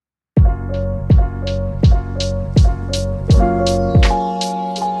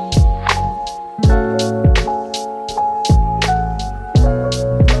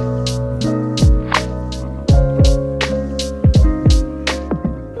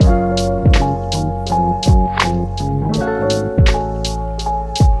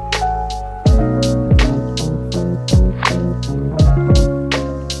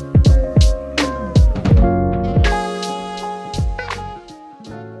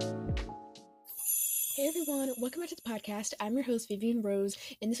Hey everyone, welcome back to the podcast. I'm your host, Vivian Rose.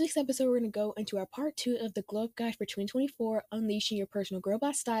 In this week's episode, we're going to go into our part 2 of the Glow Up Guide for 2024, Unleashing Your Personal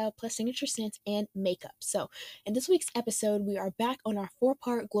GirlBoss Style plus Signature Scents and Makeup. So, in this week's episode, we are back on our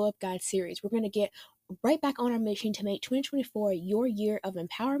 4-part Glow Up Guide series. We're going to get right back on our mission to make 2024 your year of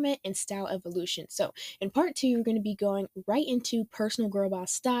empowerment and style evolution. So, in part 2, we're going to be going right into personal GirlBoss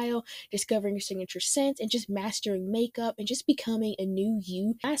style, discovering your signature scents, and just mastering makeup and just becoming a new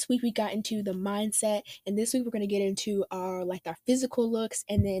you. Last week, we got into the mindset, and this week we're going to get into our physical looks,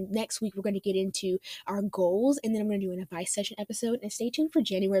 and then next week we're going to get into our goals, and then I'm going to do an advice session episode. And stay tuned for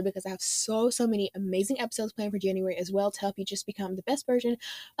January because I have so many amazing episodes planned for January as well to help you just become the best version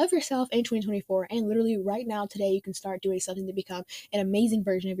of yourself in 2024. And literally right now today you can start doing something to become an amazing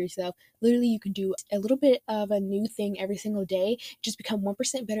version of yourself. Literally you can do a little bit of a new thing every single day, just become 1%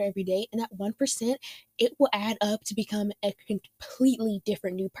 better every day, and that 1%, it will add up to become a completely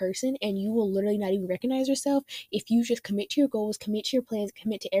different new person, and you will literally not even recognize yourself if you just commit to your goals, commit to your plans,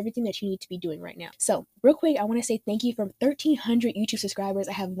 commit to everything that you need to be doing right now. So real quick, I want to say thank you from 1,300 YouTube subscribers.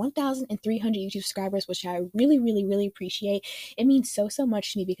 I have 1,300 YouTube subscribers, which I really appreciate. It means so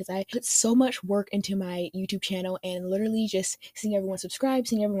much to me because I put so much work into my YouTube channel, and literally just seeing everyone subscribe,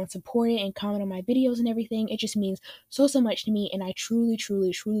 seeing everyone support it and comment on my videos and everything, it just means so much to me, and I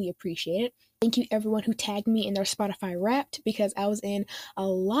truly appreciate it. Thank you everyone who tagged me in their Spotify Wrapped, because I was in a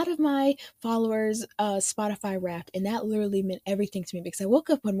lot of my followers' Spotify Wrapped, and that literally meant everything to me because I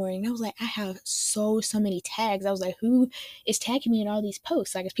woke up one morning and I was like, I have so many tags. I was like, who is tagging me in all these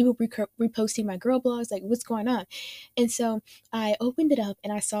posts? Like, is people reposting my girl blogs? Like, what's going on? And so I opened it up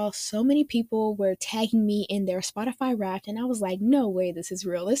and I saw so many people were tagging me in their Spotify Wrapped, and I was like, no way, this is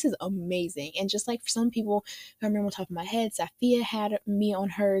real. This is amazing. And just like for some people, I remember on top of my head, Safia had me on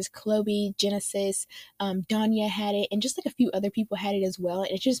hers, Chloe, Genesis, Danya had it, and just like a few other people had it as well.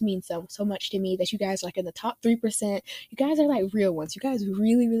 And it just means so much to me that you guys are like in the top 3%. You guys are like real ones. You guys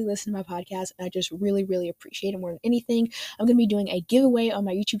really listen to my podcast, and I just really appreciate it more than anything. I'm going to be doing a giveaway on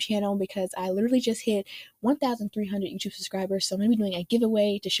my YouTube channel because I literally just hit 1,300 YouTube subscribers. So I'm going to be doing a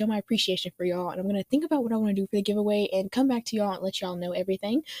giveaway to show my appreciation for y'all, and I'm going to think about what I want to do for the giveaway and come back to y'all and let y'all know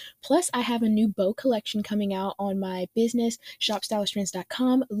everything. Plus, I have a new bow collection coming out on my business,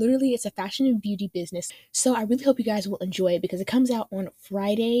 shopstylisttrends.com. Literally, it's a fashion and beauty business. So I really hope you guys will enjoy it because it comes out on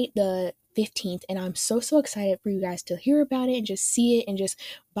Friday the 15th, and I'm so excited for you guys to hear about it and just see it and just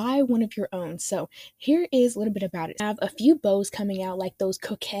buy one of your own. So here is a little bit about it. I have a few bows coming out, like those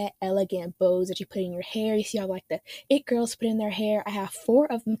coquette, elegant bows that you put in your hair. You see how like the it girls put in their hair. I have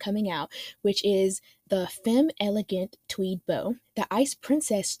 4 of them coming out, which is the Femme Elegant Tweed Bow, the Ice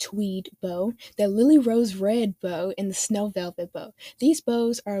Princess Tweed Bow, the Lily Rose Red Bow, and the Snow Velvet Bow. These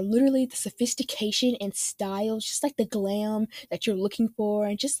bows are literally the sophistication and style, just like the glam that you're looking for,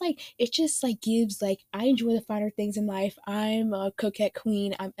 and just like it just like gives like, I enjoy the finer things in life. I'm a coquette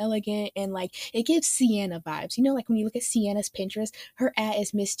queen. I'm elegant, and like it gives Sienna vibes. You know, like when you look at Sienna's Pinterest, her @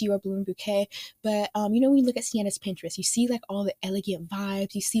 is Miss Dior Bloom Bouquet. But you know, when you look at Sienna's Pinterest, you see like all the elegant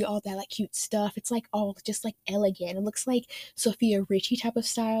vibes. You see all that like cute stuff. It's like all just like elegant. It looks like Sophia Richie type of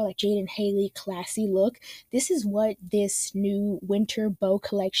style, like Jade and Haley classy look. This is what this new winter bow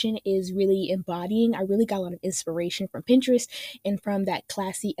collection is really embodying. I really got a lot of inspiration from Pinterest and from that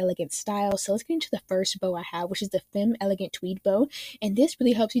classy, elegant style. So let's get into the first bow I have, which is the Femme Elegant Tweed Bow. And this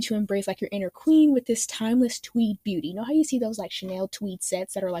really helps you to embrace like your inner queen with this timeless tweed beauty. You know how you see those like Chanel tweed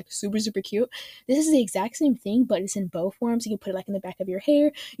sets that are like super cute? This is the exact same thing, but it's in bow form. So you can put it like in the back of your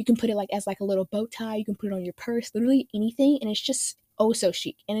hair. You can put it like as like a little bow tie. You can put it on your purse, literally anything. And it's just so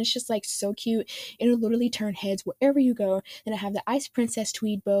chic, and it's just like so cute. It'll literally turn heads wherever you go. Then I have the Ice Princess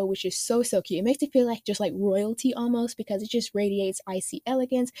Tweed Bow, which is so cute. It makes it feel like just like royalty almost, because it just radiates icy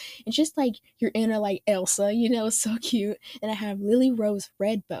elegance. It's just like you're in a like Elsa, you know, so cute. Then I have Lily Rose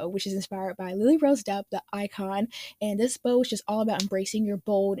Red Bow, which is inspired by Lily Rose Depp, the icon. And this bow is just all about embracing your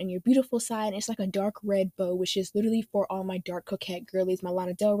bold and your beautiful side. And it's like a dark red bow, which is literally for all my dark coquette girlies, my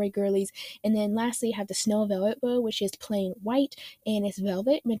Lana Del Rey girlies. And then lastly, I have the Snow Velvet Bow, which is plain white and it's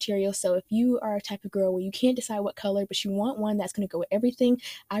velvet material. So if you are a type of girl where you can't decide what color, but you want one that's going to go with everything,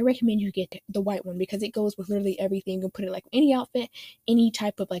 I recommend you get the white one because it goes with literally everything. You can put it like any outfit, any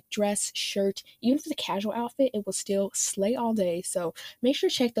type of like dress, shirt, even if it's a casual outfit, it will still slay all day. So make sure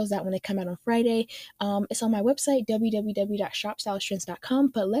to check those out when they come out on Friday. It's on my website,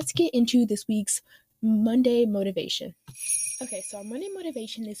 www.shopstylisttrends.com. But let's get into this week's Monday motivation. Okay, so our Monday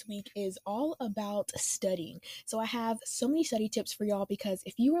motivation this week is all about studying. So I have so many study tips for y'all because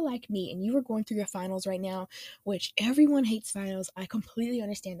if you were like me and you were going through your finals right now, which everyone hates finals, I completely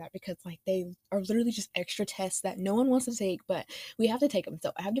understand that because like they are literally just extra tests that no one wants to take, but we have to take them.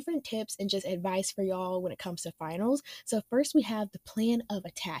 So I have different tips and just advice for y'all when it comes to finals. So first we have the plan of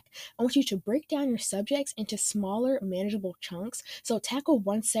attack. I want you to break down your subjects into smaller, manageable chunks. So tackle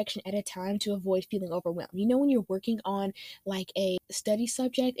one section at a time to avoid feeling overwhelmed. You know, when you're working on like a study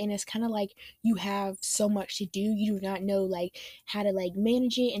subject and it's kind of like you have so much to do, you do not know like how to like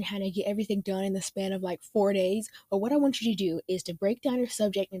manage it and how to get everything done in the span of like 4 days. But what I want you to do is to break down your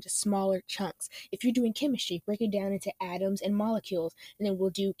subject into smaller chunks. If you're doing chemistry, break it down into atoms and molecules, and then we'll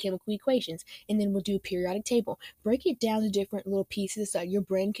do chemical equations, and then we'll do periodic table. Break it down to different little pieces so that your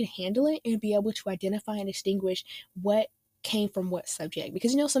brain can handle it and be able to identify and distinguish what came from what subject.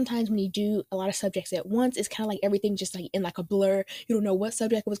 Because you know, sometimes when you do a lot of subjects at once, it's kind of like everything just like in like a blur. You don't know what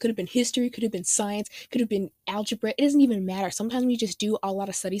subject it was. Could have been history, could have been science, could have been algebra. It doesn't even matter. Sometimes when you just do a lot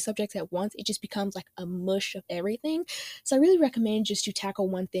of study subjects at once, it just becomes like a mush of everything. So I really recommend just to tackle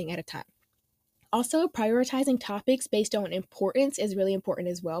one thing at a time. Also, prioritizing topics based on importance is really important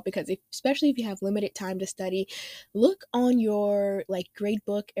as well because especially if you have limited time to study, look on your like grade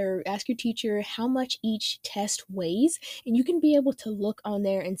book or ask your teacher how much each test weighs, and you can be able to look on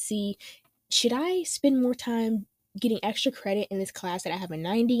there and see, should I spend more time getting extra credit in this class that I have a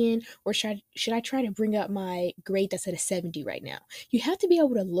 90 in, or should I try to bring up my grade that's at a 70 right now? You have to be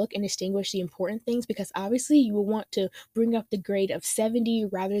able to look and distinguish the important things because obviously you will want to bring up the grade of 70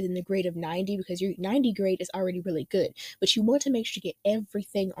 rather than the grade of 90 because your 90 grade is already really good. But you want to make sure to get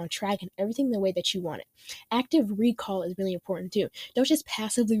everything on track and everything the way that you want it. Active recall is really important too. Don't just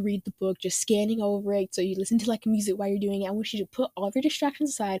passively read the book, just scanning over it so you listen to like music while you're doing it. I want you to put all of your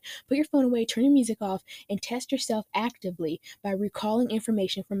distractions aside, put your phone away, turn your music off, and test yourself actively by recalling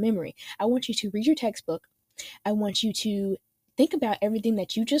information from memory. I want you to read your textbook. I want you to think about everything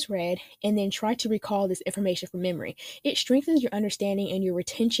that you just read and then try to recall this information from memory. It strengthens your understanding and your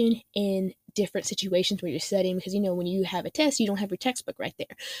retention in different situations where you're studying because you know when you have a test you don't have your textbook right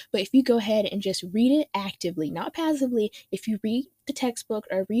there. But if you go ahead and just read it actively, not passively, if you read the textbook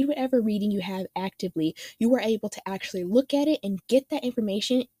or read whatever reading you have actively, you are able to actually look at it and get that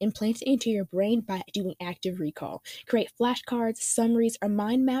information implanted into your brain by doing active recall. Create flashcards, summaries, or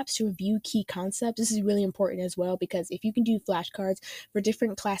mind maps to review key concepts. This is really important as well because if you can do flashcards for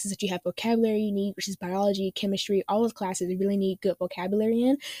different classes that you have vocabulary you need, which is biology, chemistry, all those classes you really need good vocabulary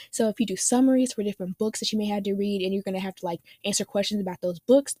in. So if you do summaries for different books that you may have to read and you're going to have to like answer questions about those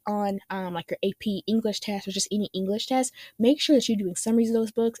books on like your AP English test or just any English test, make sure that you're doing summaries of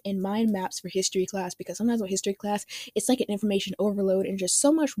those books and mind maps for history class because sometimes with history class it's like an information overload and just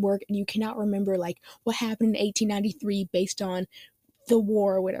so much work and you cannot remember like what happened in 1893 based on the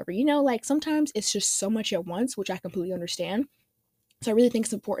war or whatever. You know, like sometimes it's just so much at once, which I completely understand. So I really think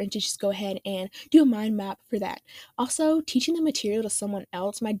it's important to just go ahead and do a mind map for that. Also, teaching the material to someone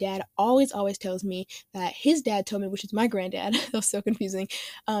else. My dad always tells me that his dad told me, which is my granddad. That was so confusing.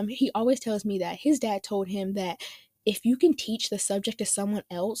 He always tells me that his dad told him that if you can teach the subject to someone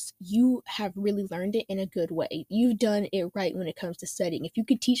else, you have really learned it in a good way. You've done it right when it comes to studying. If you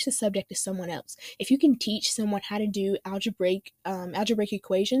can teach the subject to someone else, if you can teach someone how to do algebraic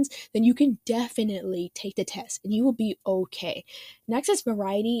equations, then you can definitely take the test and you will be okay. Next is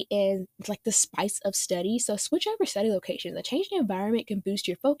variety and like the spice of study. So switch over study locations. A change in environment can boost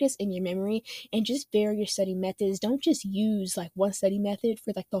your focus and your memory and just vary your study methods. Don't just use like one study method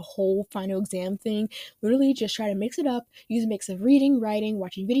for like the whole final exam thing. Literally just try to mix it up. Use a mix of reading, writing,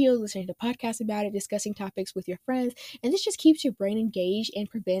 watching videos, listening to podcasts about it, discussing topics with your friends. And this just keeps your brain engaged and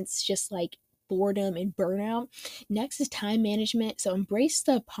prevents just like boredom and burnout. Next is time management. So embrace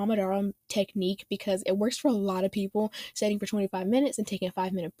the Pomodoro technique because it works for a lot of people, setting for 25 minutes and taking a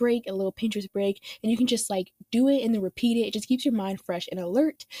 5-minute break, a little Pinterest break, and you can just like do it and then repeat it. It just keeps your mind fresh and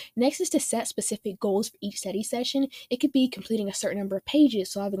alert. Next is to set specific goals for each study session. It could be completing a certain number of pages,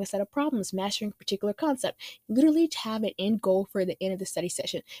 solving a set of problems, mastering a particular concept. Literally to have an end goal for the end of the study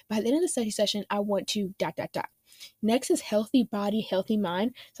session. By the end of the study session, I want to ... Next is healthy body, healthy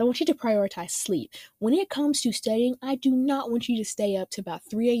mind. So I want you to prioritize sleep. When it comes to studying, I do not want you to stay up to about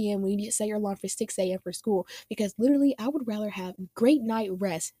 3 a.m. when you need to set your alarm for 6 a.m. for school because literally I would rather have great night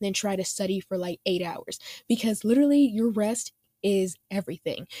rest than try to study for like 8 hours because literally your rest is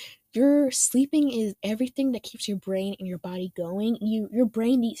everything. Your sleeping is everything that keeps your brain and your body going. Your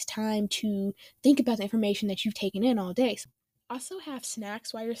brain needs time to think about the information that you've taken in all day. Also have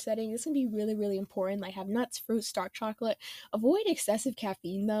snacks while you're studying. This can be really, really important. Like have nuts, fruits, dark chocolate. Avoid excessive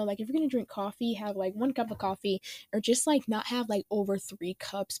caffeine though. Like if you're gonna drink coffee, have like 1 cup of coffee, or just like not have like over 3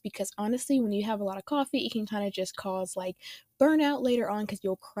 cups, because honestly, when you have a lot of coffee, it can kind of just cause like burnout later on because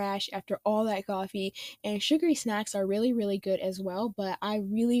you'll crash after all that coffee. And sugary snacks are really, really good as well, but I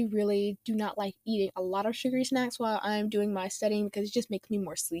really, really do not like eating a lot of sugary snacks while I'm doing my studying because it just makes me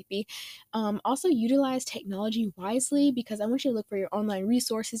more sleepy. Also, utilize technology wisely, because I want you to look for your online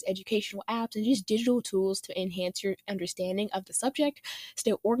resources, educational apps, and just digital tools to enhance your understanding of the subject.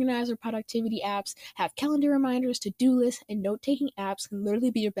 Stay organized with productivity apps, have calendar reminders, to do lists, and note taking apps can literally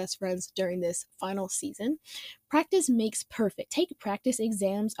be your best friends during this final season. Practice makes perfect. Take practice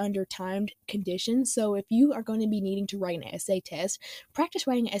exams under timed conditions. So, if you are going to be needing to write an essay test, practice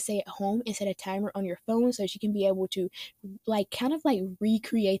writing an essay at home and set a timer on your phone so that you can be able to like kind of like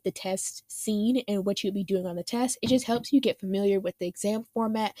recreate the test scene and what you'll be doing on the test. It just helps you get familiar with the exam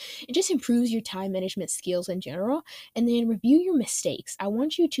format. It just improves your time management skills in general. And then review your mistakes. I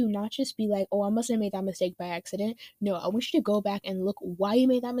want you to not just be like, oh, I must have made that mistake by accident. No, I want you to go back and look why you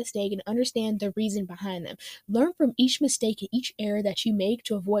made that mistake and understand the reason behind them. Learn from each mistake and each error that you make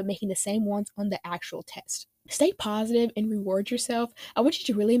to avoid making the same ones on the actual test. Stay positive and reward yourself. I want you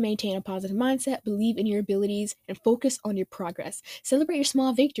to really maintain a positive mindset, believe in your abilities, and focus on your progress. Celebrate your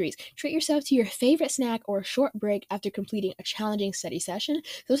small victories. Treat yourself to your favorite snack or a short break after completing a challenging study session.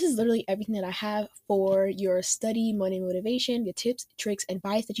 So this is literally everything that I have for your study morning motivation, the tips, tricks,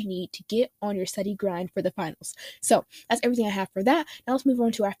 advice that you need to get on your study grind for the finals. So that's everything I have for that. Now let's move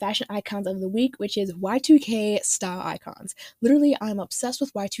on to our fashion icons of the week, which is Y2K style icons. Literally, I'm obsessed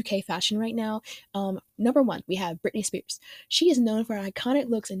with Y2K fashion right now. Number one, we have Britney Spears. She is known for her iconic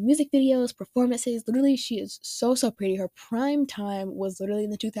looks in music videos, performances. Literally, she is so, so pretty. Her prime time was literally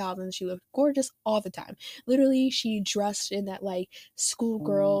in the 2000s. She looked gorgeous all the time. Literally, she dressed in that like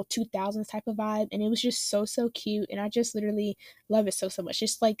schoolgirl 2000s type of vibe, and it was just so, so cute. And I just literally love it so, so much.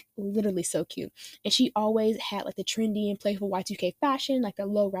 Just like literally so cute. And she always had like the trendy and playful Y2K fashion, like the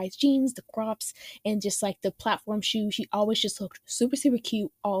low rise jeans, the crops, and just like the platform shoes. She always just looked super, super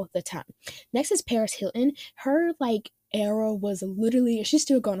cute all the time. Next is Paris Hilton. Her like era was literally, she's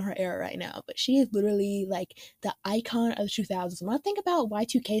still going her era right now, but she is literally like the icon of the 2000s. When I think about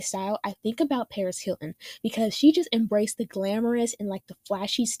Y2K style, I think about Paris Hilton because she just embraced the glamorous and like the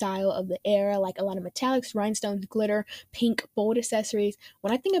flashy style of the era, like a lot of metallics, rhinestones, glitter, pink, bold accessories.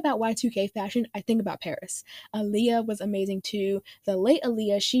 When I think about Y2K fashion, I think about Paris. Aaliyah was amazing too. The late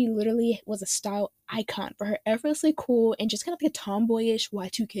Aaliyah, she literally was a style icon for her effortlessly cool and just kind of like a tomboyish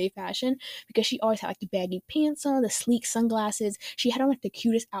Y2K fashion, because she always had like the baggy pants on, the sleek sunglasses. She had on like the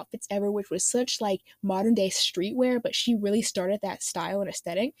cutest outfits ever, which was such like modern day streetwear, but she really started that style and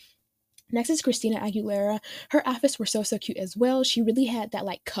aesthetic. Next is Christina Aguilera. Her outfits were so, so cute as well. She really had that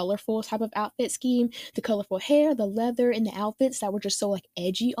like colorful type of outfit scheme. The colorful hair, the leather, and the outfits that were just so like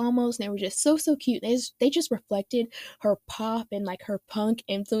edgy almost. And they were just so, so cute. They just reflected her pop and like her punk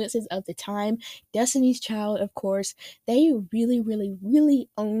influences of the time. Destiny's Child, of course. They really, really, really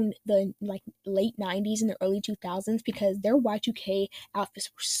owned the like late 90s and the early 2000s because their Y2K outfits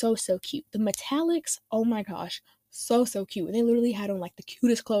were so, so cute. The metallics, oh my gosh, so, so cute. And they literally had on like the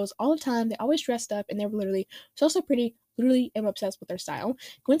cutest clothes all the time. They always dressed up and they were literally so, so pretty. Literally am obsessed with their style.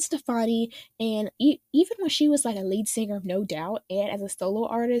 Gwen Stefani, and even when she was like a lead singer of No Doubt and as a solo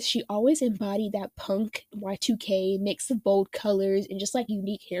artist, she always embodied that punk Y2K mix of bold colors and just like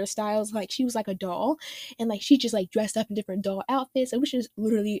unique hairstyles. Like she was like a doll, and like she just like dressed up in different doll outfits. It was just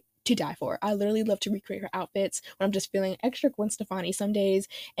literally to die for. I literally love to recreate her outfits when I'm just feeling extra Gwen Stefani some days.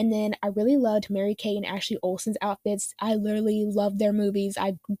 And then I really loved Mary Kay and Ashley Olsen's outfits. I literally loved their movies.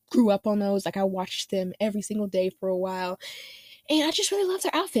 I grew up on those. Like I watched them every single day for a while. And I just really love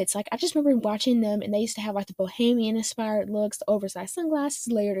their outfits. Like I just remember watching them and they used to have like the bohemian inspired looks, the oversized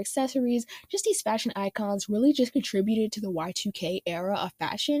sunglasses, layered accessories. Just these fashion icons really just contributed to the Y2K era of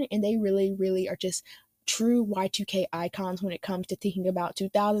fashion, and they really, really are just true Y2K icons when it comes to thinking about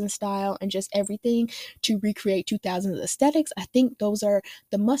 2000 style and just everything to recreate 2000s aesthetics. I think those are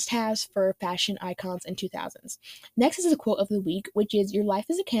the must-haves for fashion icons in 2000s. Next is a quote of the week, which is, "Your life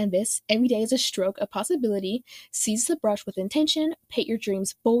is a canvas. Every day is a stroke of possibility. Seize the brush with intention, paint your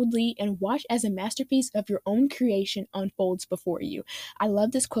dreams boldly, and watch as a masterpiece of your own creation unfolds before you." I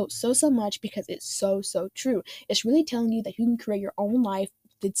love this quote so, so much because it's so, so true. It's really telling you that you can create your own life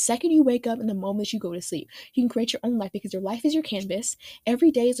the second you wake up and the moment you go to sleep. You can create your own life because your life is your canvas. Every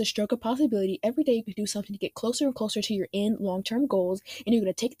day is a stroke of possibility. Every day you can do something to get closer and closer to your end long-term goals. And you're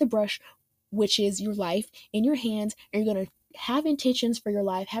going to take the brush, which is your life, in your hands, and you're going to have intentions for your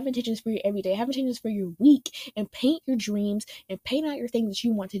life, have intentions for your everyday, have intentions for your week, and paint your dreams and paint out your things that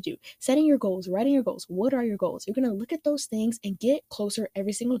you want to do. Setting your goals, writing your goals. What are your goals? You're going to look at those things and get closer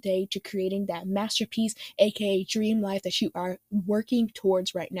every single day to creating that masterpiece, aka dream life that you are working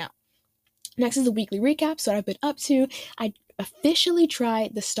towards right now. Next is the weekly recap. So what I've been up to. I officially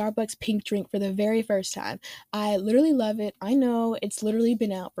tried the Starbucks pink drink for the very first time. I literally love it. I know it's literally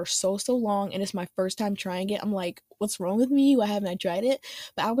been out for so long and it's my first time trying it. I'm like, what's wrong with me? Why haven't I tried it?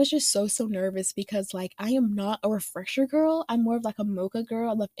 But I was just so nervous because like I am not a refresher girl. I'm more of like a mocha girl.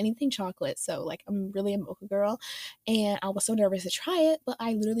 I love anything chocolate. So like I'm really a mocha girl. And I was so nervous to try it, but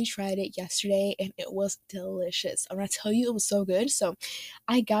I literally tried it yesterday and it was delicious. I'm gonna tell you it was so good. So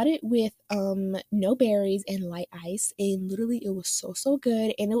I got it with no berries and light ice, and literally it was so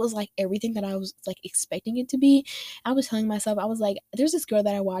good, and it was like everything that I was like expecting it to be. I was telling myself, I was like, there's this girl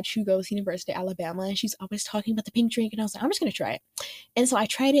that I watch who goes to University of Alabama, and she's always talking about the pink drink, and I was like, I'm just gonna try it. And so I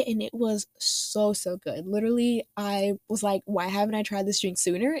tried it, and it was so good. Literally, I was like, why haven't I tried this drink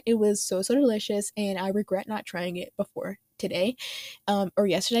sooner? It was so delicious, and I regret not trying it before today, or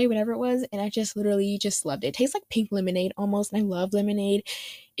yesterday, whatever it was, and I just literally just loved it. It tastes like pink lemonade almost, and I love lemonade.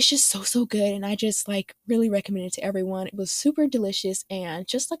 It's just so good, and I just like really recommend it to everyone. It was super delicious and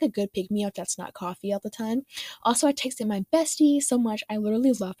just like a good pick me up that's not coffee all the time. Also, I texted my bestie so much. I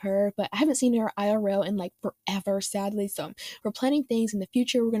literally love her, but I haven't seen her IRL in like forever, sadly. So we're planning things in the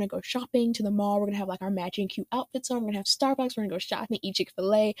future. We're gonna go shopping to the mall. We're gonna have like our matching cute outfits on. We're gonna have Starbucks. We're gonna go shopping, eat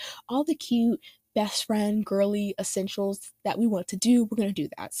Chick-fil-A, all the cute best friend girly essentials that we want to do. We're gonna do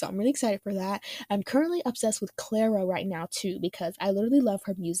that. So I'm really excited for that. I'm currently obsessed with Clara right now too, because I literally love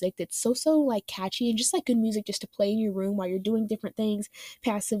her music. It's so like catchy and just like good music just to play in your room while you're doing different things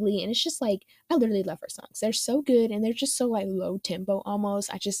passively. And it's just like I literally love her songs. They're so good and they're just so like low tempo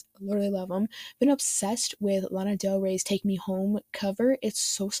almost. I just literally love them. Been obsessed with Lana Del Rey's Take Me Home cover. It's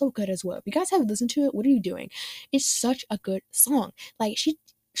so good as well. If you guys haven't listened to it, what are you doing? It's such a good song. Like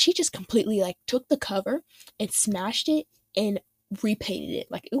she just completely like took the cover and smashed it and repainted it.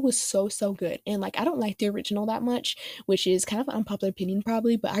 Like it was so good. And like I don't like the original that much, which is kind of an unpopular opinion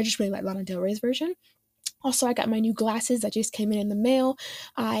probably, but I just really like Lana Del Rey's version. Also, I got my new glasses that just came in the mail.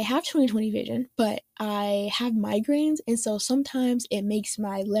 I have 20/20 vision, but I have migraines, and so sometimes it makes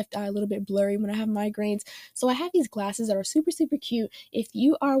my left eye a little bit blurry when I have migraines. So I have these glasses that are super cute. If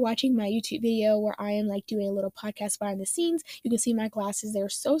you are watching my YouTube video where I am like doing a little podcast behind the scenes, you can see my glasses. They're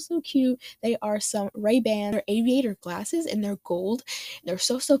so cute. They are some Ray-Ban or aviator glasses, and they're gold. They're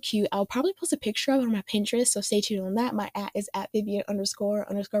so cute. I'll probably post a picture of it on my Pinterest, so stay tuned on that. My @ is at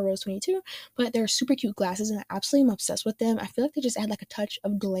Vivian__Rose22, but they're super cute glasses and I absolutely am obsessed with them. I feel like they just add like a touch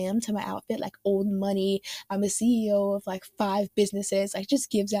of glam to my outfit, like old money. I'm a CEO of like 5 businesses. Like just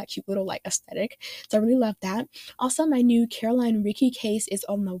gives that cute little like aesthetic. So I really love that. Also, my new Caroline Ricky case is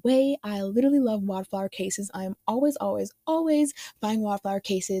on the way. I literally love wildflower cases. I am always buying wildflower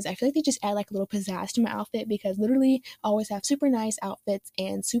cases. I feel like they just add like a little pizzazz to my outfit because literally I always have super nice outfits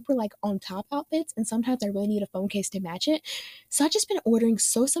and super like on top outfits. And sometimes I really need a phone case to match it. So I've just been ordering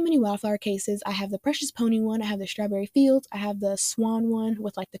so many wildflower cases. I have the Precious Pony one, I have the Strawberry Fields, I have the Swan one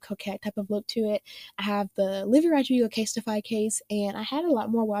with like the coquette type of look to it. I have the Livy Rodrigo Casetify case, and I had a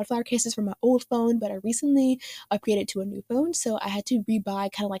lot more wildflower cases from my old phone, but I recently upgraded to a new phone, so I had to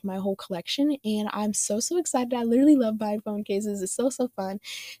rebuy kind of like my whole collection, and I'm so excited. I literally love buying phone cases. It's so fun.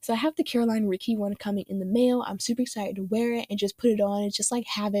 So I have the Caroline Ricky one coming in the mail. I'm super excited to wear it and just put it on and just like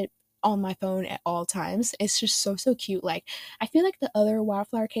have it on my phone at all times. It's just so cute. Like I feel like the other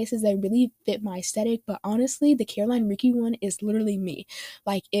wildflower cases, they really fit my aesthetic, but honestly the Caroline Ricky one is literally me.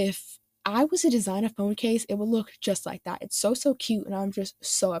 Like if I was to design a phone case, it would look just like that. It's so cute and I'm just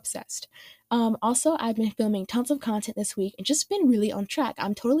so obsessed. Also, I've been filming tons of content this week and just been really on track.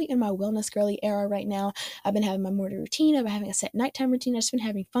 I'm totally in my wellness girly era right now. I've been having my morning routine. I've been having a set nighttime routine. I've just been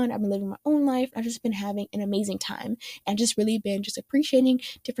having fun. I've been living my own life. I've just been having an amazing time and just really been just appreciating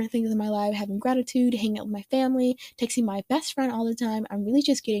different things in my life, having gratitude, hanging out with my family, texting my best friend all the time. I'm really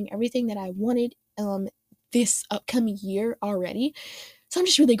just getting everything that I wanted this upcoming year already. So I'm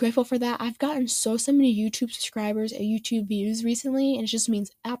just really grateful for that. I've gotten so many YouTube subscribers and YouTube views recently, and it just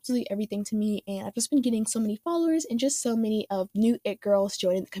means absolutely everything to me. And I've just been getting so many followers and just so many of new it girls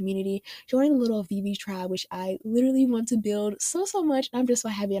joining the community, joining the little VV tribe, which I literally want to build so much. I'm just so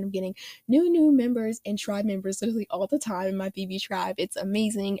happy I'm getting new members and tribe members literally all the time in my VV tribe. It's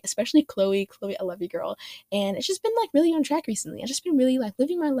amazing, especially Chloe. Chloe, I love you, girl. And it's just been like really on track recently. I've just been really like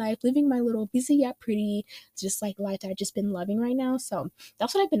living my life, living my little busy yet pretty, just like life that I've just been loving right now. So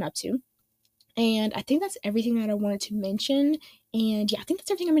that's what I've been up to. And I think that's everything that I wanted to mention. And yeah, I think that's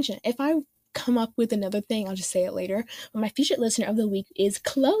everything I mentioned. If I come up with another thing, I'll just say it later. But my featured listener of the week is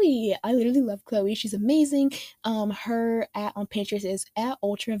Chloe. I literally love Chloe. She's amazing. Her on Pinterest is at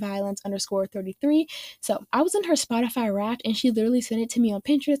ultraviolence_33. So I was in her Spotify Wrapped, and she literally sent it to me on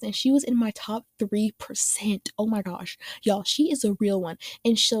Pinterest, and she was in my top 3%. Oh my gosh, y'all, she is a real one.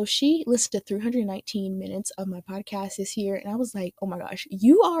 And so she listened to 319 minutes of my podcast this year, and I was like, oh my gosh,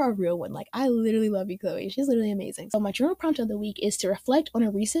 you are a real one. Like, I literally love you, Chloe. She's literally amazing. So my journal prompt of the week is to reflect on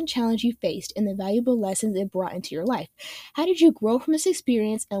a recent challenge you faced and the valuable lessons it brought into your life. How did you grow from this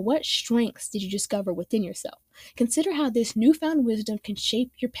experience, and what strengths did you discover within yourself? Consider how this newfound wisdom can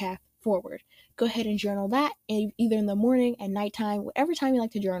shape your path forward. Go ahead and journal that either in the morning, at nighttime, whatever time you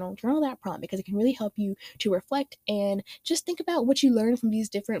like to journal that prompt, because it can really help you to reflect and just think about what you learned from these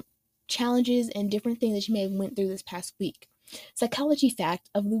different challenges and different things that you may have went through this past week. Psychology fact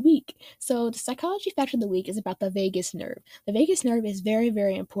of the week. So the psychology fact of the week is about the vagus nerve. The vagus nerve is very,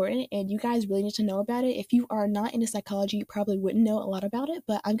 very important, and you guys really need to know about it. If you are not into psychology, you probably wouldn't know a lot about it,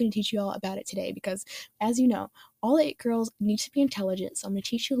 but I'm going to teach you all about it today because, as you know, all 8 girls need to be intelligent, so I'm going to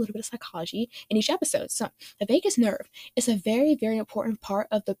teach you a little bit of psychology in each episode. So the vagus nerve is a very, very important part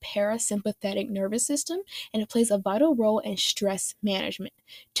of the parasympathetic nervous system, and it plays a vital role in stress management.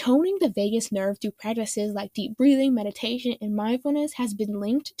 Toning the vagus nerve through practices like deep breathing, meditation, and mindfulness has been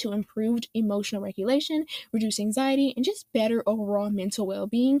linked to improved emotional regulation, reduced anxiety, and just better overall mental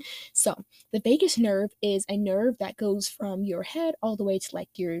well-being. So the vagus nerve is a nerve that goes from your head all the way to like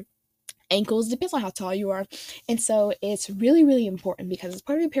your ankles, depends on how tall you are. And so it's really, really important because it's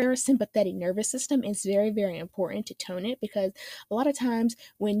part of your parasympathetic nervous system. It's very, very important to tone it because a lot of times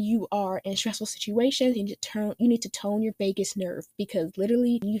when you are in stressful situations, you need to tone your vagus nerve because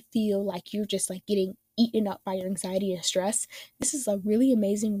literally you feel like you're just like getting eaten up by your anxiety and stress. This is a really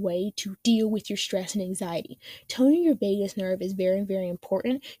amazing way to deal with your stress and anxiety. Toning your vagus nerve is very, very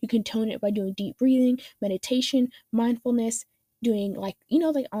important. You can tone it by doing deep breathing, meditation, mindfulness, doing like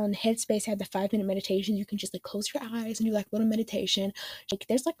on Headspace have the 5-minute meditations. You can just like close your eyes and do like little meditation. Like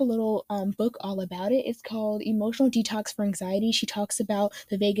there's like a little book all about it. It's called Emotional Detox for Anxiety. She talks about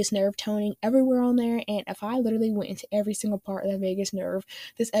the vagus nerve toning everywhere on there, and if I literally went into every single part of the vagus nerve,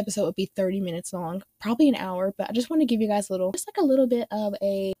 this episode would be 30 minutes long, probably an hour. But I just want to give you guys a little bit of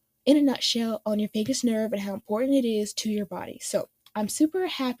a in a nutshell on your vagus nerve and how important it is to your body. So I'm super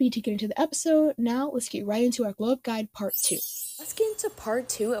happy to get into the episode. Now let's get right into our glow up guide part 2. Let's get into part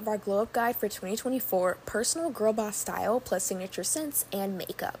 2 of our glow up guide for 2024, personal girl boss style plus signature scents and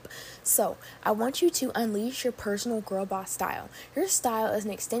makeup. So I want you to unleash your personal girl boss style. Your style is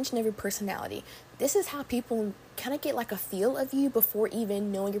an extension of your personality. This is how people kind of get like a feel of you before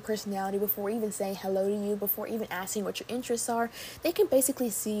even knowing your personality, before even saying hello to you, before even asking what your interests are. They can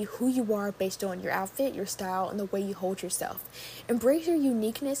basically see who you are based on your outfit, your style, and the way you hold yourself. Embrace your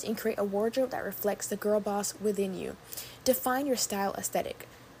uniqueness and create a wardrobe that reflects the girl boss within you. Define your style aesthetic.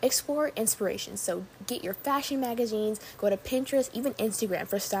 Explore inspiration. So get your fashion magazines, go to Pinterest, even Instagram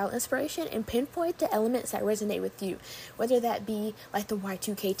for style inspiration, and pinpoint the elements that resonate with you. Whether that be like the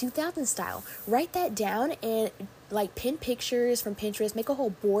Y2K 2000 style. Write that down and like pin pictures from Pinterest, make a whole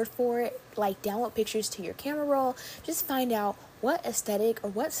board for it, like download pictures to your camera roll. Just find out what aesthetic or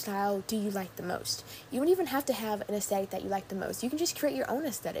what style do you like the most. You don't even have to have an aesthetic that you like the most. You can just create your own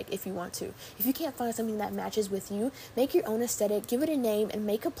aesthetic if you want to. If you can't find something that matches with you, make your own aesthetic, give it a name, and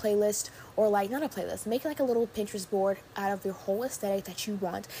make a playlist, or like not a playlist, make like a little Pinterest board out of your whole aesthetic that you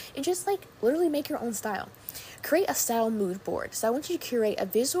want, and just like literally make your own style. Create a style mood board. So I want you to curate a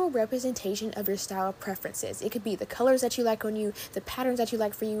visual representation of your style preferences. It could be the colors that you like on you, the patterns that you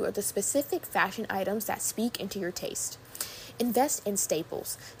like for you, or the specific fashion items that speak into your taste. Invest in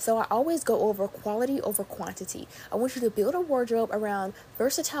staples. So I always go over quality over quantity. I want you to build a wardrobe around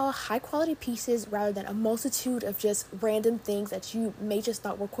versatile, high-quality pieces rather than a multitude of just random things that you may just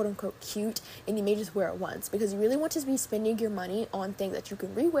thought were quote-unquote cute and you may just wear it once, because you really want to be spending your money on things that you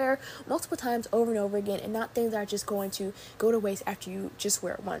can rewear multiple times over and over again, and not things that are just going to go to waste after you just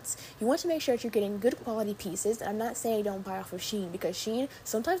wear it once. You want to make sure that you're getting good quality pieces, and I'm not saying don't buy off of Shein, because Shein,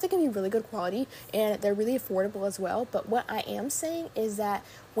 sometimes they can be really good quality and they're really affordable as well, but what I am saying is that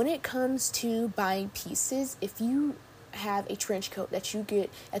when it comes to buying pieces, if you have a trench coat that you get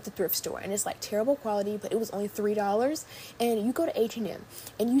at the thrift store and it's like terrible quality but it was only $3, and you go to H&M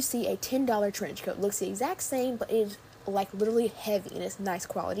and you see a $10 trench coat, looks the exact same but it is like literally heavy and it's nice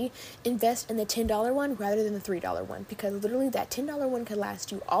quality, invest in the $10 one rather than the $3 one, because literally that $10 one can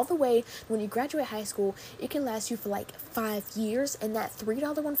last you all the way when you graduate high school. It can last you for like 5 years, and that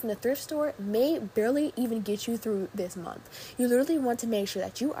 $3 one from the thrift store may barely even get you through this month. You literally want to make sure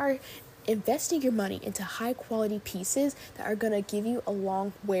that you are investing your money into high quality pieces that are going to give you a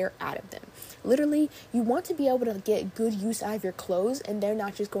long wear out of them. Literally, you want to be able to get good use out of your clothes, and they're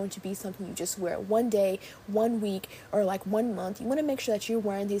not just going to be something you just wear one day, 1 week, or like 1 month. You want to make sure that you're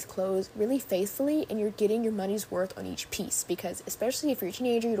wearing these clothes really faithfully and you're getting your money's worth on each piece, because especially if you're a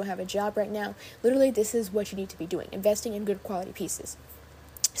teenager, you don't have a job right now, literally this is what you need to be doing, investing in good quality pieces.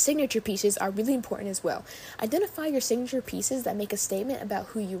 Signature pieces are really important as well. Identify your signature pieces that make a statement about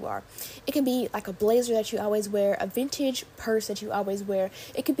who you are. It can be like a blazer that you always wear, a vintage purse that you always wear.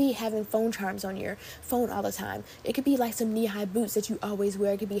 It could be having phone charms on your phone all the time. It could be like some knee-high boots that you always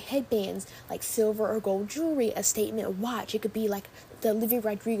wear. It could be headbands, like silver or gold jewelry, a statement watch. It could be like the Olivia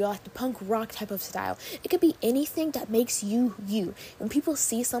Rodrigo, like the punk rock type of style. It could be anything that makes you you. When people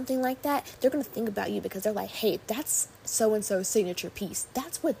see something like that, they're going to think about you because they're like, hey, that's so-and-so's signature piece.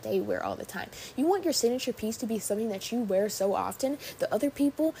 That's what they wear all the time. You want your signature piece to be something that you wear so often that other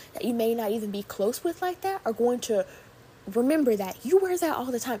people that you may not even be close with like that are going to remember that you wear that all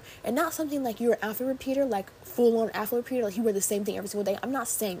the time, and not something like you're an outfit repeater, like full-on outfit repeater, like you wear the same thing every single day. I'm not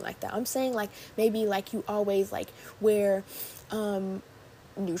saying like that. I'm saying like maybe like you always like wear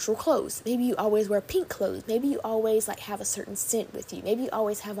neutral clothes. Maybe you always wear pink clothes. Maybe you always like have a certain scent with you. Maybe you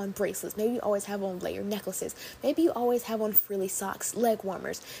always have on bracelets. Maybe you always have on layered necklaces. Maybe you always have on frilly socks, leg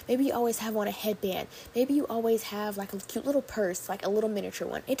warmers. Maybe you always have on a headband. Maybe you always have like a cute little purse, like a little miniature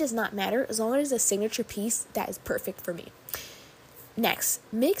one. It does not matter as long as it's a signature piece that is perfect for me. Next,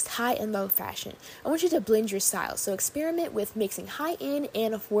 mix high and low fashion. I want you to blend your style. So experiment with mixing high-end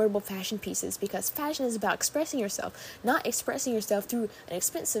and affordable fashion pieces, because fashion is about expressing yourself, not expressing yourself through an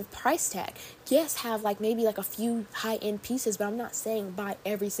expensive price tag. Yes, have like maybe like a few high-end pieces, but I'm not saying buy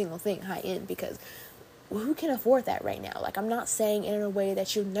every single thing high-end, because who can afford that right now? Like, I'm not saying it in a way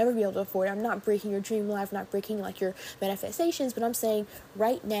that you'll never be able to afford it. I'm not breaking your dream life, not breaking like your manifestations, but I'm saying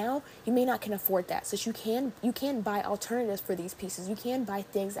right now you may not can afford that. So you can buy alternatives for these pieces. You can buy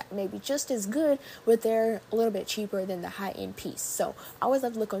things that may be just as good, but they're a little bit cheaper than the high-end piece. So I always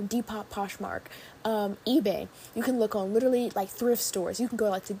love to look on Depop, Poshmark, eBay. You can look on literally like thrift stores. You can go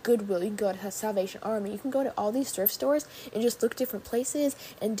like to Goodwill. You can go to Salvation Army. You can go to all these thrift stores and just look different places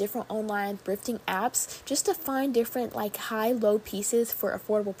and different online thrifting apps just to find different like high-low pieces for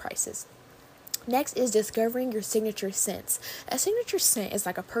affordable prices. Next is discovering your signature scents. A signature scent is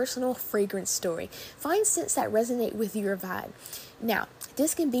like a personal fragrance story. Find scents that resonate with your vibe. Now,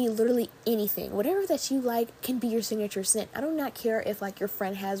 this can be literally anything. Whatever that you like can be your signature scent. I do not care if like your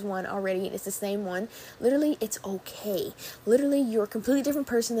friend has one already and it's the same one. Literally, it's okay. Literally, you're a completely different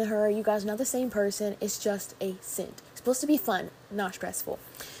person than her. You guys are not the same person. It's just a scent. It's supposed to be fun, not stressful.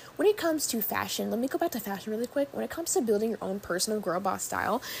 When it comes to fashion, let me go back to fashion really quick. When it comes to building your own personal girl boss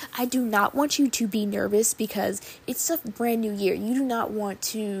style, I do not want you to be nervous because it's a brand new year. You do not want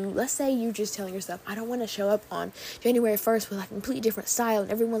to, let's say you're just telling yourself, I don't want to show up on January 1st with like a completely different style and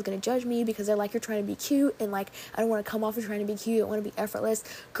everyone's going to judge me because they're like, you're trying to be cute and like, I don't want to come off as trying to be cute. I want to be effortless.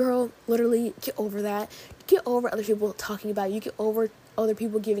 Girl, literally get over that. Get over other people talking about you. Get over other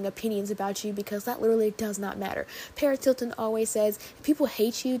people giving opinions about you, because that literally does not matter. Paris Hilton always says, if people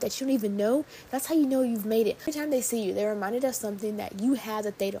hate you that you don't even know, that's how you know you've made it. Every time they see you, they're reminded of something that you have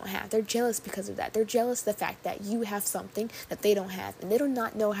that they don't have. They're jealous because of that. They're jealous of the fact that you have something that they don't have, and they do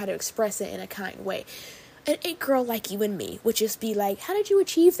not know how to express it in a kind way. An it girl like you and me would just be like, how did you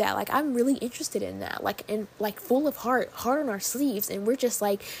achieve that? Like, I'm really interested in that. Like, and like full of heart on our sleeves. And we're just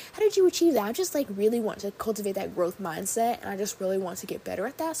like, how did you achieve that? I just like really want to cultivate that growth mindset. And I just really want to get better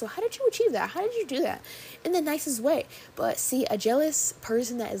at that. So how did you achieve that? How did you do that? In the nicest way. But see, a jealous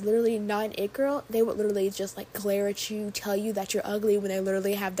person that is literally not an it girl, they would literally just like glare at you, tell you that you're ugly when they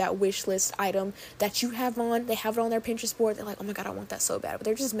literally have that wish list item that you have on. They have it on their Pinterest board. They're like, oh my God, I want that so bad. But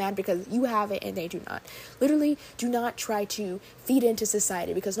they're just mad because you have it and they do not. Literally, do not try to feed into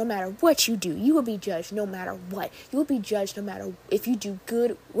society, because no matter what you do, you will be judged no matter what. You will be judged no matter if you do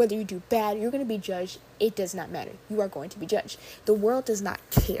good, whether you do bad, you're going to be judged. It does not matter. You are going to be judged. The world does not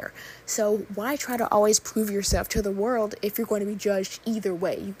care. So why try to always prove yourself to the world if you're going to be judged either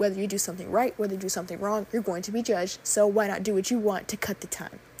way? Whether you do something right, whether you do something wrong, you're going to be judged. So why not do what you want to cut the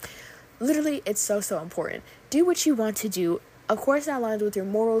time? Literally, it's so important. Do what you want to do. Of course, that aligns with your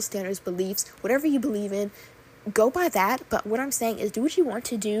morals, standards, beliefs, whatever you believe in. Go by that, but what I'm saying is do what you want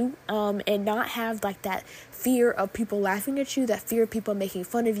to do, and not have like that fear of people laughing at you, that fear of people making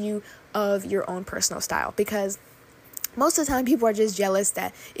fun of you, of your own personal style, because most of the time people are just jealous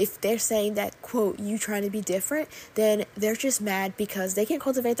that if they're saying that, quote, you trying to be different, then they're just mad because they can't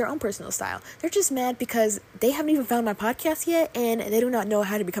cultivate their own personal style. They're just mad because they haven't even found my podcast yet, and they do not know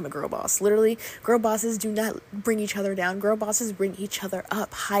how to become a girl boss. Literally, girl bosses do not bring each other down. Girl bosses bring each other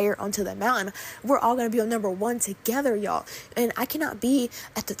up higher onto the mountain. We're all going to be on number one together, y'all. And I cannot be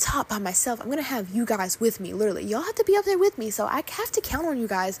at the top by myself. I'm going to have you guys with me. Literally, y'all have to be up there with me. So I have to count on you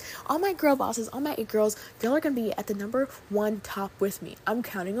guys. All my girl bosses, all my girls, y'all are going to be at the number one top with me. I'm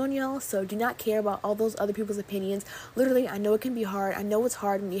counting on y'all, so do not care about all those other people's opinions. Literally, I know it can be hard. I know it's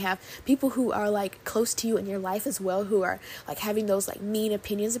hard when you have people who are like close to you in your life as well, who are like having those like mean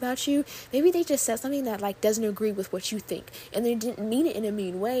opinions about you. Maybe they just said something that like doesn't agree with what you think, and they didn't mean it in a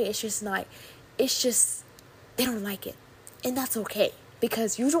mean way. It's just they don't like it, and that's okay.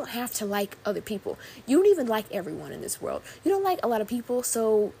 Because you don't have to like other people. You don't even like everyone in this world. You don't like a lot of people,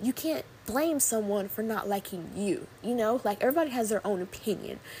 so you can't blame someone for not liking you. You know, like everybody has their own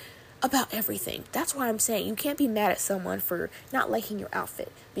opinion about everything. That's why I'm saying you can't be mad at someone for not liking your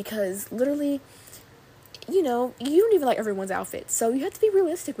outfit. Because literally, you know, you don't even like everyone's outfit. So you have to be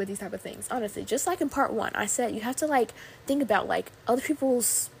realistic with these type of things. Honestly, just like in part 1, I said you have to like think about like other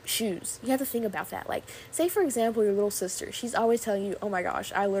people's shoes. You have to think about that. Like, say for example, your little sister, she's always telling you, oh my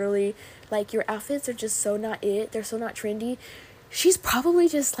gosh, I literally like your outfits are just so not it. They're so not trendy. She's probably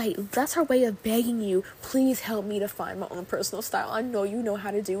just like, that's her way of begging you, please help me to find my own personal style. I know you know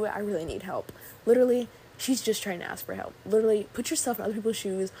how to do it. I really need help. Literally, she's just trying to ask for help. Literally, put yourself in other people's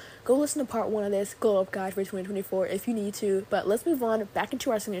shoes. Go listen to part 1 of this Glow Up Guide for 2024 if you need to. But let's move on back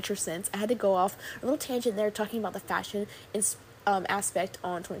into our signature scents. I had to go off a little tangent there talking about the fashion aspect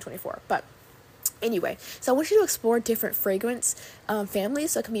on 2024. But anyway, so I want you to explore different fragrance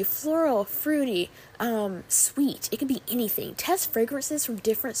families. So it can be floral, fruity, sweet. It can be anything. Test fragrances from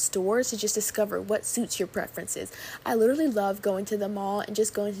different stores to just discover what suits your preferences. I literally love going to the mall and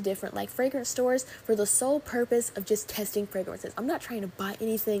just going to different like fragrance stores for the sole purpose of just testing fragrances. I'm not trying to buy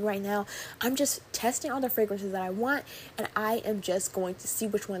anything right now. I'm just testing all the fragrances that I want, and I am just going to see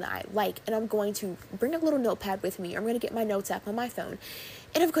which one that I like. And I'm going to bring a little notepad with me. I'm going to get my notes app on my phone,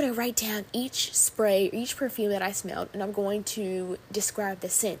 and I'm going to write down each spray, each perfume that I smelled, and I'm going to describe the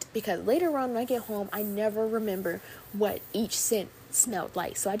scent, because later on when I get home, I never remember what each scent smelled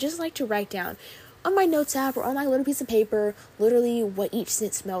like. So I just like to write down on my notes app or on my little piece of paper, literally what each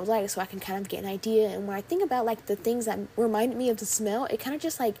scent smelled like, so I can kind of get an idea. And when I think about like the things that reminded me of the smell, it kind of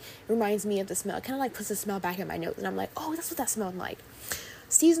just like reminds me of the smell. It kind of like puts the smell back in my notes, and I'm like, oh, that's what that smelled like.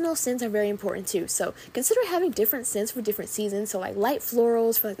 Seasonal scents are very important too. So consider having different scents for different seasons. So like light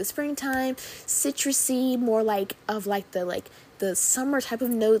florals for like the springtime, citrusy, more like of like the summer type of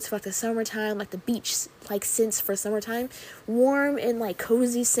notes for like the summertime, like the beach like scents for summertime, warm and like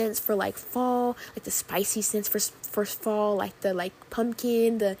cozy scents for like fall, like the spicy scents for fall, like the like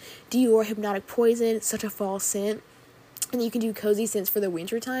pumpkin, the Dior Hypnotic Poison, such a fall scent. And you can do cozy scents for the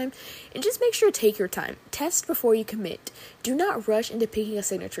winter time. And just make sure to take your time. Test before you commit. Do not rush into picking a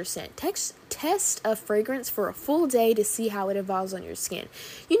signature scent. Test a fragrance for a full day to see how it evolves on your skin.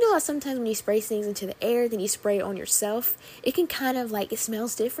 You know that sometimes when you spray things into the air, then you spray it on yourself, it can kind of like, it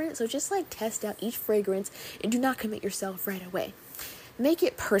smells different. So just like test out each fragrance and do not commit yourself right away. Make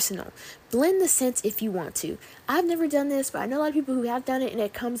it personal. Blend the scents if you want to. I've never done this, but I know a lot of people who have done it, and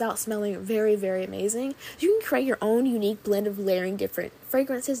it comes out smelling very, very amazing. You can create your own unique blend of layering different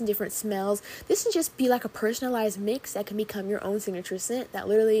fragrances and different smells. This can just be like a personalized mix that can become your own signature scent that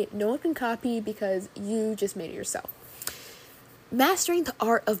literally no one can copy because you just made it yourself. Mastering the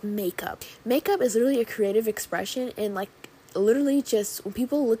art of makeup. Makeup is literally a creative expression, and like literally just when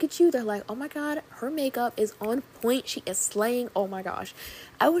people look at you, they're like, oh my god, her makeup is on point, she is slaying, oh my gosh.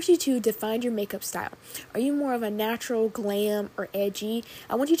 I want you to define your makeup style. Are you more of a natural, glam, or edgy?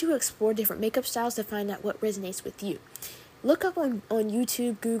 I want you to explore different makeup styles to find out what resonates with you. Look up on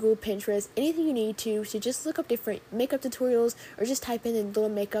YouTube, Google, Pinterest, anything you need to just look up different makeup tutorials, or just type in the little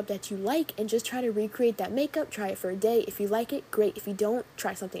makeup that you like and just try to recreate that makeup. Try it for a day. If you like it, great. If you don't,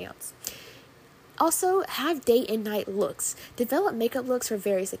 try something else. Also, have day and night looks. Develop makeup looks for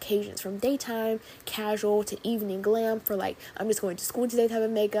various occasions, from daytime, casual, to evening glam, for like, I'm just going to school today type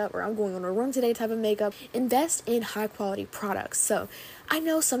of makeup, or I'm going on a run today type of makeup. Invest in high quality products. So, I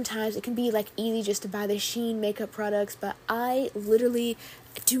know sometimes it can be like easy just to buy the Shein makeup products, but I literally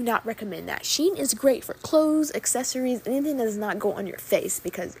do not recommend that. Shein is great for clothes, accessories, anything that does not go on your face,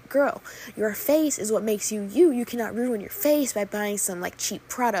 because girl, your face is what makes you you. You cannot ruin your face by buying some like cheap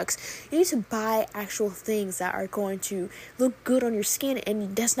products. You need to buy actual things that are going to look good on your skin,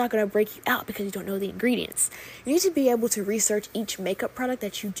 and that's not going to break you out because you don't know the ingredients. You need to be able to research each makeup product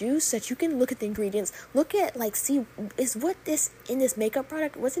that you do so that you can look at the ingredients, look at like, see, is what this in this makeup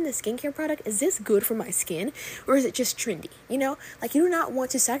product, what's in this skincare product, is this good for my skin, or is it just trendy? You know, like, you do not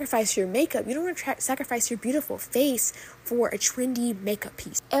want to sacrifice your makeup. You don't want to sacrifice your beautiful face for a trendy makeup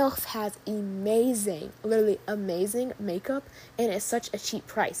piece. e.l.f. has amazing, literally amazing makeup, and it's such a cheap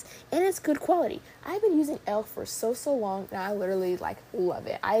price, and it's good quality. I've been using e.l.f. for so long, and I literally like love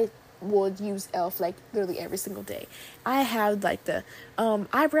it. I will use e.l.f. like literally every single day. I have like the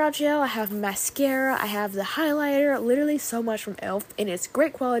eyebrow gel, I have mascara, I have the highlighter, literally so much from e.l.f. and it's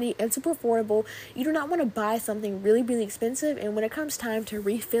great quality and super affordable. You do not want to buy something really, really expensive, and when it comes time to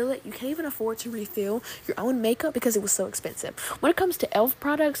refill it, you can't even afford to refill your own makeup because it was so expensive. When it comes to e.l.f.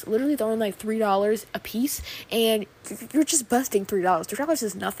 products, literally they're only like $3 a piece, and you're just busting $3. $3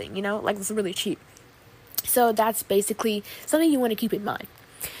 is nothing, you know, like, it's really cheap. So that's basically something you want to keep in mind.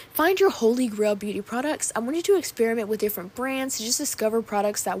 Find your holy grail beauty products. I want you to experiment with different brands to just discover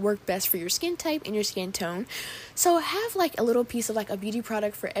products that work best for your skin type and your skin tone. So have like a little piece of like a beauty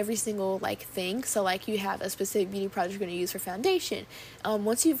product for every single like thing. So like you have a specific beauty product you're going to use for foundation.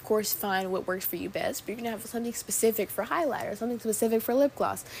 Once you of course find what works for you best, but you're going to have something specific for highlighter, something specific for lip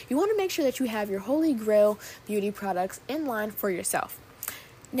gloss. You want to make sure that you have your holy grail beauty products in line for yourself.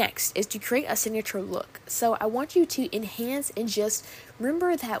 Next is to create a signature look. So I want you to enhance and just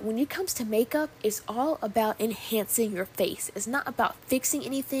remember that when it comes to makeup, it's all about enhancing your face. It's not about fixing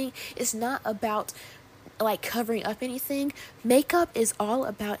anything. It's not about like covering up anything. Makeup is all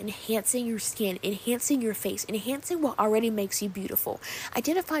about enhancing your skin, enhancing your face, enhancing what already makes you beautiful.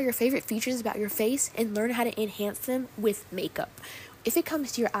 Identify your favorite features about your face and learn how to enhance them with makeup. If it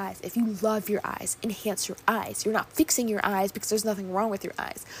comes to your eyes, if you love your eyes, enhance your eyes. You're not fixing your eyes because there's nothing wrong with your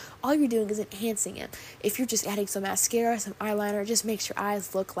eyes. All you're doing is enhancing it. If you're just adding some mascara, some eyeliner, it just makes your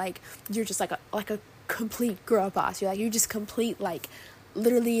eyes look like you're just like a complete girl boss. You're just complete, like,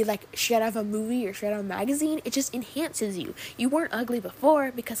 literally like straight out of a movie or straight out of a magazine. It just enhances you. You weren't ugly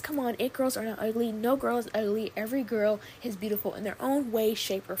before, because come on, it girls are not ugly. No girl is ugly. Every girl is beautiful in their own way,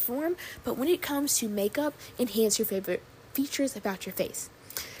 shape, or form. But when it comes to makeup, enhance your favorite features about your face.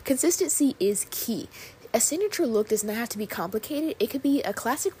 Consistency is key. A signature look does not have to be complicated. It could be a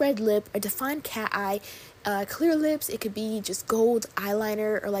classic red lip, a defined cat eye, clear lips. It could be just gold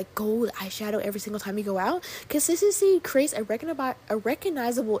eyeliner or like gold eyeshadow every single time you go out. Consistency creates a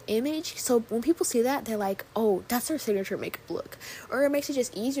recognizable image. So when people see that, they're like, oh, that's their signature makeup look. Or it makes it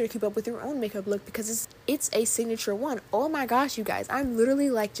just easier to keep up with your own makeup look because it's a signature one. Oh my gosh, you guys. I'm literally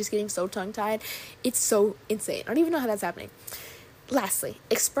like just getting so tongue-tied. It's so insane. I don't even know how that's happening. Lastly,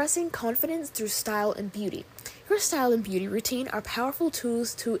 expressing confidence through style and beauty. Your style and beauty routine are powerful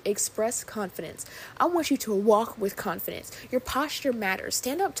tools to express confidence. I want you to walk with confidence. Your posture matters.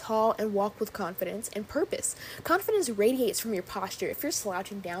 Stand up tall and walk with confidence and purpose. Confidence radiates from your posture. If you're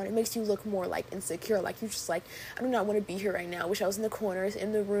slouching down, it makes you look more like insecure. Like you're just like, I do not want to be here right now. Wish I was in the corners,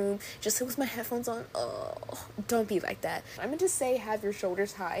 in the room, just with my headphones on. Oh, don't be like that. I'm going to say have your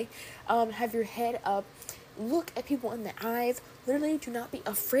shoulders high. Have your head up. Look at people in the eyes. Literally, do not be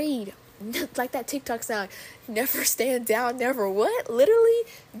afraid. Like that TikTok sound, never stand down, never what? Literally,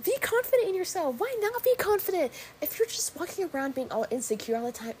 be confident in yourself. Why not be confident? If you're just walking around being all insecure all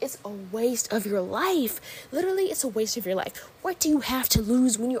the time, it's a waste of your life. Literally, it's a waste of your life. What do you have to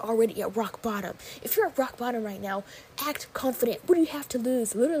lose when you're already at rock bottom? If you're at rock bottom right now, act confident. What do you have to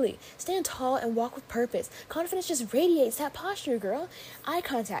lose? Literally, stand tall and walk with purpose. Confidence just radiates that posture, girl. Eye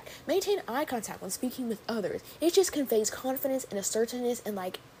contact. Maintain eye contact when speaking with others. It just conveys confidence and assertiveness, and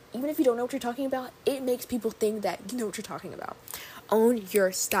like, even if you don't know what you're talking about, it makes people think that you know what you're talking about. Own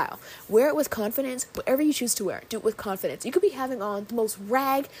your style. Wear it with confidence. Whatever you choose to wear, do it with confidence. You could be having on the most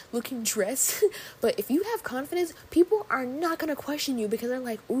rag looking dress, but if you have confidence, people are not going to question you because they're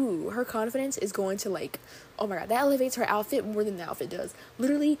like, ooh, her confidence is going to like, oh my God, that elevates her outfit more than the outfit does.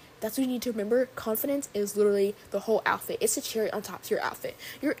 Literally, that's what you need to remember. Confidence is literally the whole outfit. It's a cherry on top to your outfit.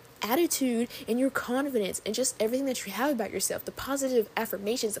 Your attitude and your confidence and just everything that you have about yourself, the positive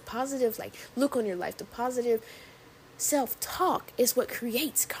affirmations, the positive like look on your life, the positive self-talk is what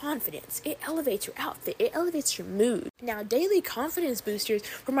creates confidence. It elevates your outfit. It elevates your mood. Now, daily confidence boosters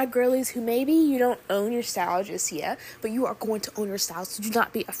for my girlies who maybe you don't own your style just yet, but you are going to own your style, so do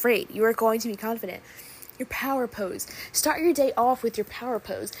not be afraid. You are going to be confident. your power pose. Start your day off with your power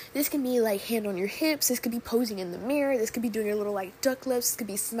pose. This can be like hand on your hips. This could be posing in the mirror. This could be doing your little like duck lips. This could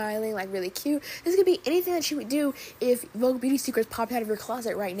be smiling like really cute. This could be anything that you would do if Vogue Beauty Secrets popped out of your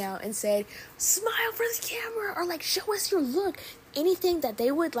closet right now and said, smile for the camera, or like show us your look. Anything that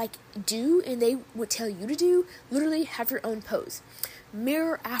they would like do and they would tell you to do, literally have your own pose.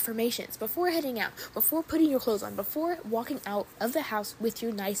 Mirror affirmations before heading out, before putting your clothes on, before walking out of the house with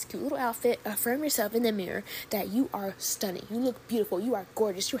your nice cute little outfit. Affirm yourself in the mirror that you are stunning, you look beautiful, you are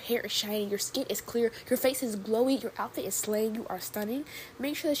gorgeous, your hair is shining, your skin is clear, your face is glowy, your outfit is slaying, you are stunning.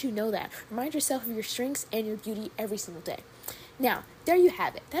 Make sure that you know that. Remind yourself of your strengths and your beauty every single day. Now, there you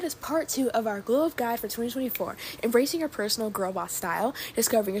have it. That is part 2 of our Glow Up Guide for 2024. Embracing your personal girl boss style,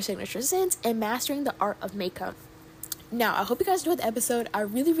 discovering your signature scents, and mastering the art of makeup. Now, I hope you guys enjoyed the episode. I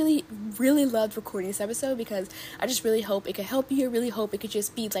really loved recording this episode because I just really hope it could help you. I really hope it could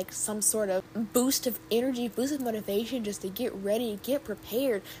just be like some sort of boost of energy, boost of motivation just to get ready, get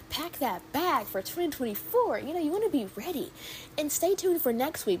prepared, pack that bag for 2024. You know, you want to be ready. And stay tuned for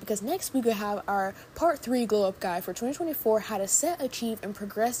next week because next week we'll have our part 3 glow up guide for 2024, how to set, achieve, and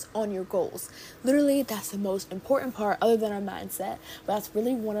progress on your goals. Literally, that's the most important part other than our mindset, but that's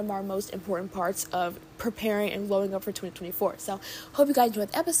really one of our most important parts of preparing and glowing up for 2024. So hope you guys enjoyed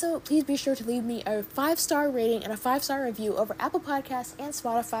the episode. Please be sure to leave me a 5-star rating and a 5-star review over Apple Podcasts and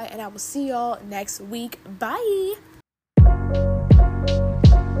Spotify, and I will see y'all next week. Bye.